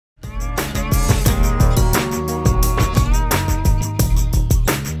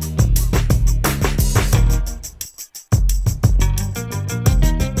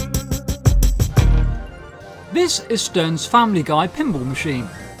This is Stern's Family Guy pinball machine.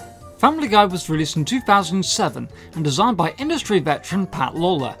 Family Guy was released in 2007 and designed by industry veteran Pat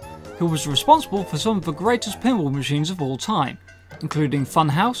Lawler, who was responsible for some of the greatest pinball machines of all time, including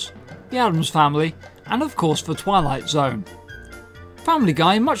Funhouse, The Addams Family, and of course The Twilight Zone. Family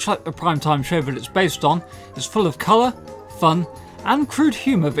Guy, much like the primetime show that it's based on, is full of colour, fun, and crude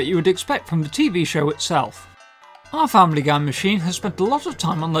humour that you would expect from the TV show itself. Our Family Guy machine has spent a lot of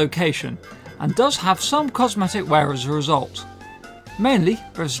time on location, and does have some cosmetic wear as a result. Mainly,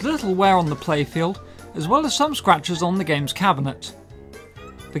 there is little wear on the playfield, as well as some scratches on the game's cabinet.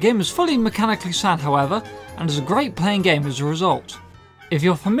 The game is fully mechanically sound however, and is a great playing game as a result. If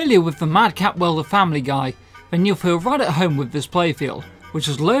you're familiar with the madcap world of Family Guy, then you'll feel right at home with this playfield, which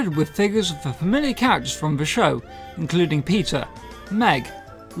is loaded with figures of the familiar characters from the show, including Peter, Meg,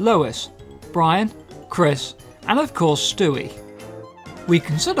 Lois, Brian, Chris, and of course Stewie. We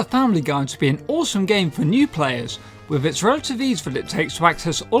consider Family Guy to be an awesome game for new players, with its relative ease that it takes to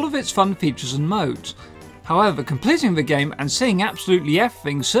access all of its fun features and modes. However, completing the game and seeing absolutely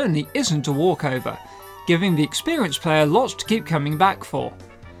everything certainly isn't a walkover, giving the experienced player lots to keep coming back for.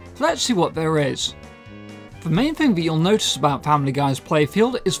 Let's see what there is. The main thing that you'll notice about Family Guy's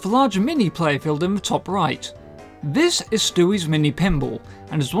playfield is the larger mini playfield in the top right. This is Stewie's mini pinball,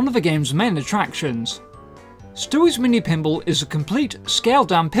 and is one of the game's main attractions. Stewie's mini pinball is a complete,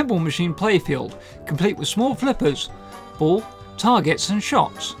 scaled-down pinball machine playfield, complete with small flippers, ball, targets and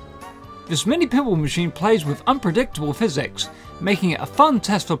shots. This mini pinball machine plays with unpredictable physics, making it a fun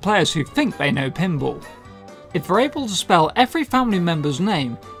test for players who think they know pinball. If they're able to spell every family member's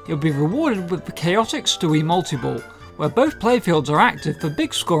name, you'll be rewarded with the chaotic Stewie multiball, where both playfields are active for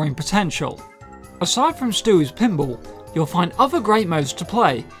big scoring potential. Aside from Stewie's pinball, you'll find other great modes to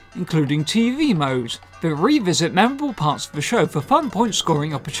play, including TV modes that revisit memorable parts of the show for fun point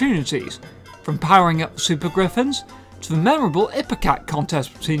scoring opportunities, from powering up the Super Griffins to the memorable Ipecac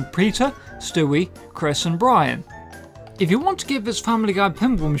contest between Peter, Stewie, Chris and Brian. If you want to give this Family Guy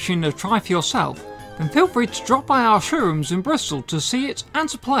pinball machine a try for yourself, then feel free to drop by our showrooms in Bristol to see it and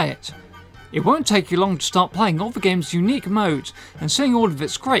to play it. It won't take you long to start playing all the game's unique modes and seeing all of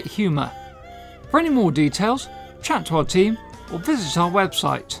its great humour. For any more details, chat to our team or visit our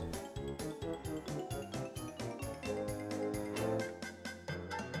website.